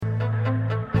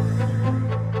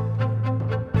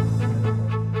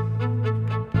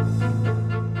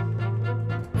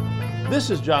This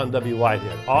is John W.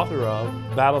 Whitehead, author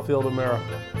of Battlefield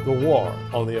America, The War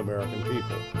on the American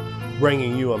People,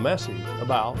 bringing you a message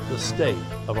about the state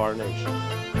of our nation.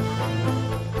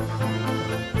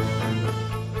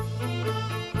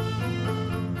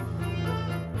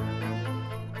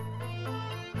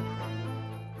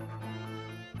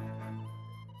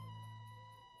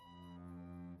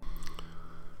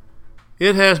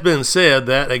 It has been said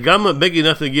that a government big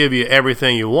enough to give you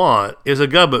everything you want is a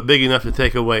government big enough to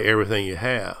take away everything you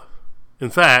have.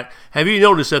 In fact, have you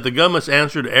noticed that the government's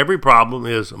answer to every problem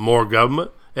is more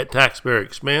government at taxpayer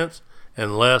expense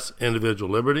and less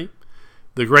individual liberty?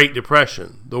 The Great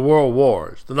Depression, the World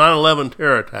Wars, the 9/11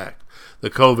 terror attack,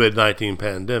 the COVID-19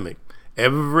 pandemic,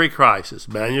 every crisis,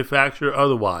 manufactured or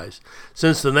otherwise,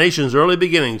 since the nation's early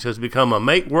beginnings has become a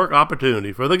make-work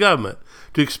opportunity for the government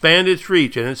to expand its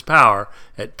reach and its power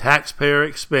at taxpayer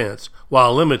expense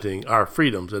while limiting our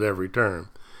freedoms at every turn.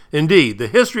 Indeed, the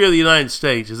history of the United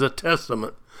States is a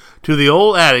testament to the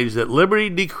old adage that liberty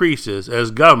decreases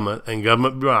as government and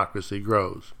government bureaucracy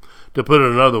grows. To put it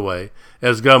another way,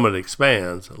 as government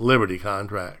expands, liberty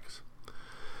contracts.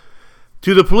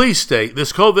 To the police state,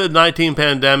 this COVID-19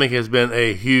 pandemic has been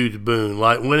a huge boon,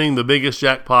 like winning the biggest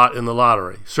jackpot in the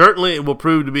lottery. Certainly, it will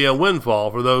prove to be a windfall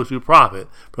for those who profit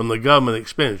from the government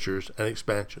expenditures and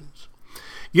expansions.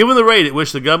 Given the rate at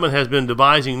which the government has been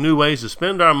devising new ways to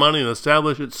spend our money and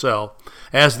establish itself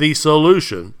as the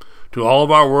solution to all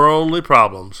of our worldly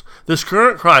problems, this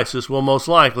current crisis will most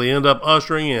likely end up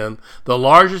ushering in the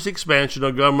largest expansion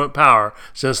of government power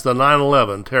since the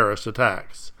 9/11 terrorist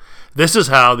attacks. This is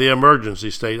how the emergency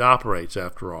state operates,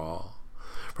 after all.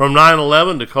 From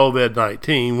 9/11 to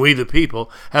COVID-19, we the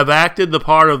people have acted the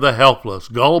part of the helpless,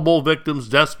 gullible victims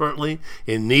desperately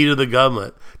in need of the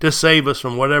government to save us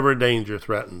from whatever danger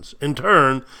threatens. In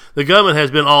turn, the government has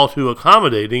been all too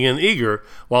accommodating and eager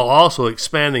while also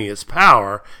expanding its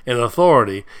power and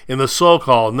authority in the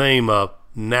so-called name of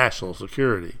national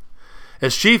security.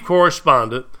 As chief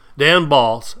correspondent, Dan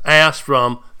Balz asked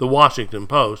from the Washington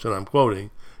Post, and I'm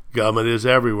quoting, "Government is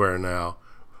everywhere now.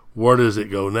 Where does it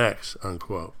go next?"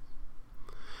 unquote.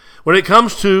 When it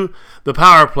comes to the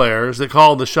power players that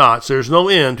call the shots, there's no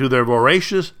end to their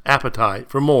voracious appetite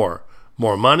for more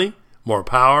money, more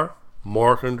power,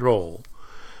 more control.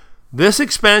 This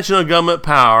expansion of government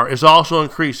power is also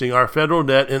increasing our federal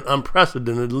debt in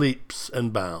unprecedented leaps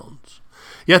and bounds.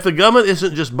 Yet the government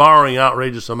isn't just borrowing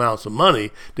outrageous amounts of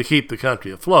money to keep the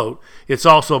country afloat. It's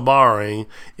also borrowing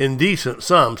indecent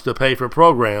sums to pay for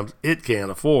programs it can't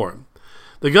afford.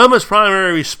 The government's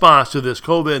primary response to this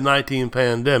COVID-19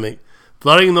 pandemic,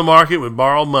 flooding the market with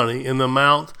borrowed money in the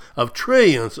amount of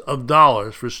trillions of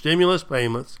dollars for stimulus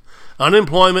payments,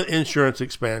 unemployment insurance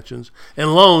expansions,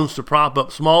 and loans to prop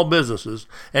up small businesses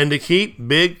and to keep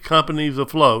big companies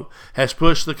afloat, has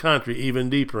pushed the country even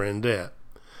deeper in debt.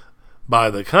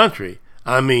 By the country,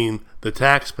 I mean the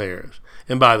taxpayers.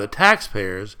 And by the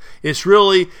taxpayers, it's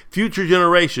really future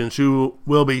generations who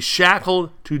will be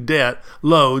shackled to debt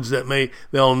loads that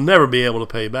they'll never be able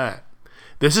to pay back.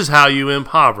 This is how you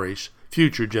impoverish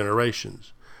future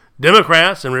generations.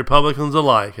 Democrats and Republicans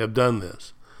alike have done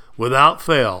this. Without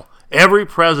fail, every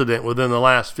president within the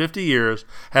last 50 years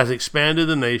has expanded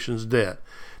the nation's debt.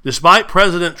 Despite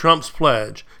President Trump's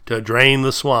pledge to drain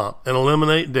the swamp and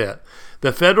eliminate debt,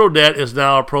 the federal debt is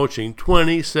now approaching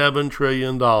 $27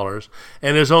 trillion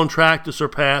and is on track to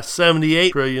surpass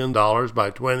 $78 trillion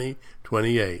by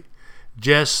 2028.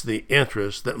 Just the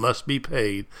interest that must be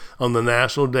paid on the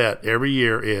national debt every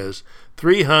year is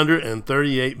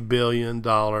 $338 billion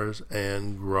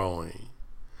and growing.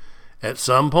 At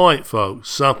some point, folks,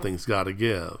 something's got to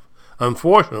give.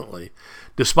 Unfortunately,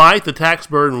 despite the tax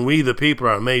burden we the people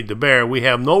are made to bear, we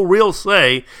have no real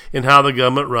say in how the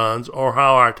government runs or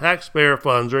how our taxpayer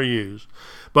funds are used.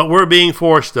 But we're being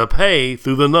forced to pay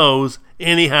through the nose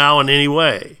anyhow and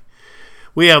anyway.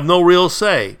 We have no real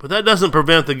say, but that doesn't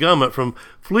prevent the government from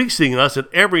fleecing us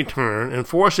at every turn and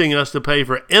forcing us to pay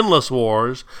for endless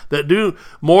wars that do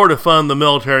more to fund the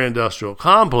military-industrial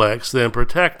complex than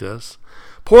protect us,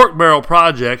 pork barrel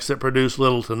projects that produce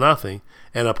little to nothing,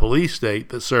 and a police state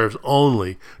that serves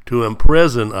only to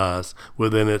imprison us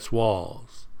within its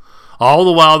walls. All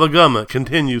the while the government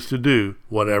continues to do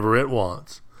whatever it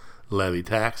wants. Levy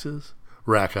taxes,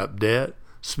 rack up debt,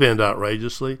 spend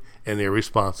outrageously and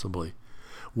irresponsibly,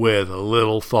 with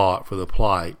little thought for the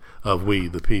plight of we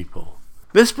the people.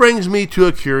 This brings me to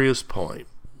a curious point.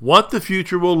 What the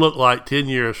future will look like 10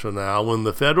 years from now when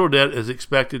the federal debt is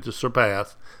expected to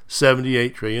surpass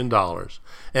 $78 trillion,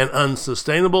 an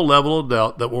unsustainable level of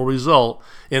debt that will result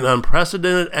in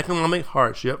unprecedented economic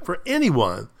hardship for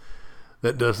anyone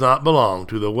that does not belong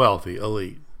to the wealthy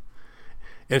elite.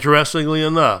 Interestingly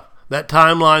enough, that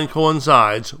timeline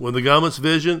coincides with the government's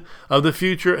vision of the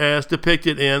future as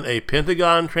depicted in a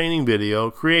Pentagon training video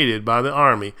created by the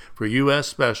Army for U.S.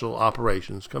 Special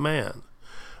Operations Command.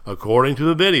 According to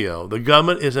the video, the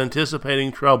government is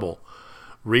anticipating trouble.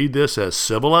 Read this as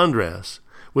civil unrest,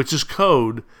 which is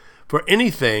code for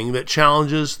anything that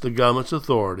challenges the government's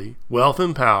authority, wealth,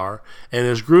 and power, and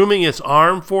is grooming its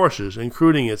armed forces,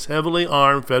 including its heavily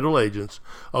armed federal agents,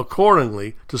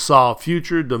 accordingly to solve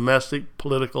future domestic,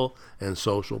 political, and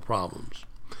social problems.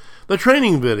 The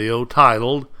training video,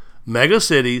 titled Mega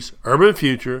Cities, Urban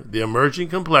Future, The Emerging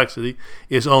Complexity,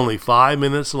 is only 5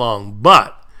 minutes long,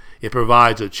 but it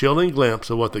provides a chilling glimpse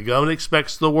of what the government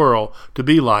expects the world to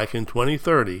be like in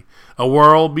 2030, a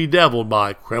world bedeviled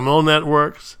by criminal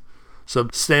networks,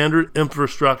 substandard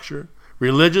infrastructure,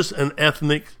 religious and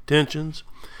ethnic tensions,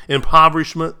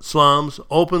 impoverishment, slums,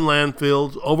 open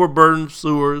landfills, overburdened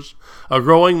sewers, a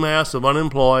growing mass of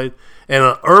unemployed, and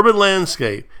an urban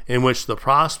landscape in which the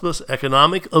prosperous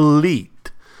economic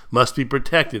elite must be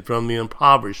protected from the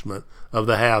impoverishment of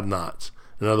the have-nots.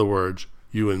 In other words,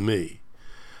 you and me.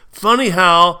 Funny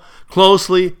how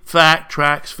closely fact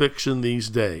tracks fiction these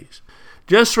days.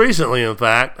 Just recently, in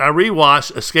fact, I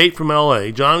rewatched Escape from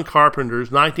L.A., John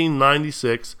Carpenter's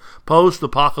 1996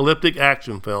 post-apocalyptic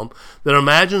action film that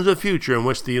imagines a future in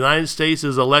which the United States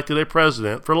is elected a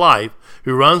president for life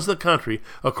who runs the country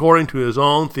according to his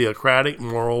own theocratic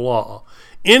moral law.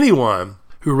 Anyone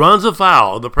who runs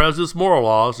afoul of the president's moral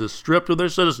laws is stripped of their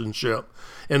citizenship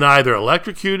and either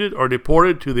electrocuted or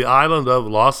deported to the island of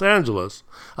Los Angeles,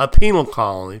 a penal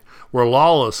colony where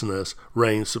lawlessness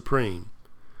reigns supreme.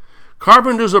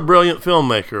 Carpenter's a brilliant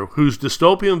filmmaker whose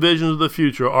dystopian visions of the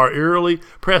future are eerily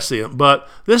prescient, but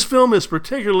this film is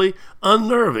particularly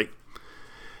unnerving.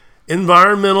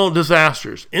 Environmental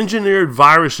disasters, engineered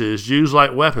viruses used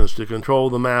like weapons to control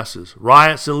the masses,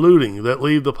 riots and looting that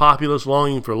leave the populace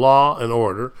longing for law and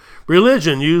order,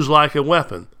 religion used like a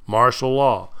weapon, martial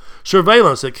law,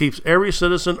 surveillance that keeps every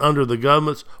citizen under the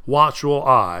government's watchful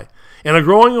eye, and a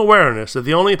growing awareness that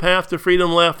the only path to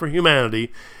freedom left for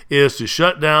humanity is to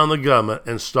shut down the government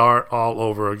and start all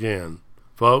over again.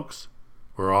 Folks,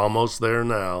 we're almost there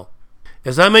now.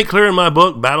 As I make clear in my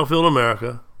book, Battlefield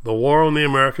America, The War on the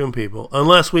American People,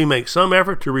 unless we make some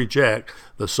effort to reject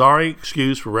the sorry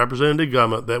excuse for representative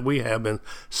government that we have been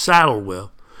saddled with,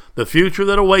 the future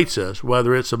that awaits us,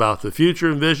 whether it's about the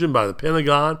future envisioned by the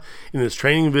Pentagon in its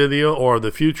training video or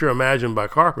the future imagined by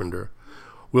Carpenter,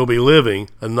 we'll be living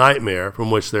a nightmare from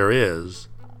which there is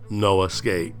no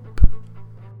escape.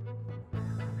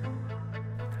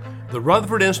 The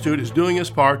Rutherford Institute is doing its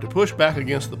part to push back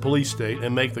against the police state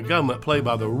and make the government play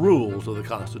by the rules of the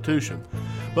Constitution.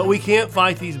 But we can't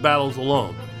fight these battles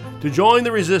alone. To join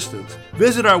the resistance,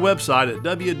 visit our website at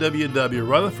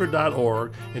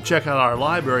www.rutherford.org and check out our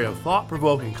library of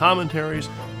thought-provoking commentaries,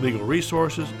 legal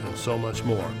resources, and so much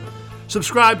more.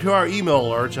 Subscribe to our email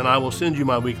alerts and I will send you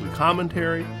my weekly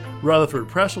commentary, Rutherford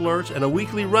Press Alerts, and a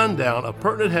weekly rundown of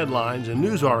pertinent headlines and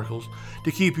news articles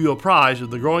to keep you apprised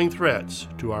of the growing threats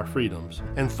to our freedoms.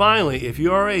 And finally, if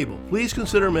you are able, please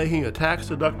consider making a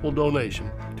tax-deductible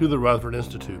donation to the Rutherford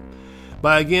Institute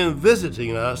by again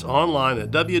visiting us online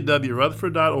at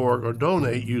www.rutherford.org or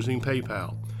donate using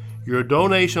PayPal. Your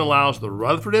donation allows the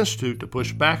Rutherford Institute to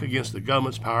push back against the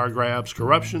government's power grabs,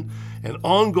 corruption, and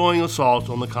ongoing assaults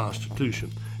on the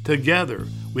Constitution. Together,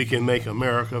 we can make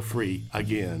America free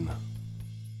again.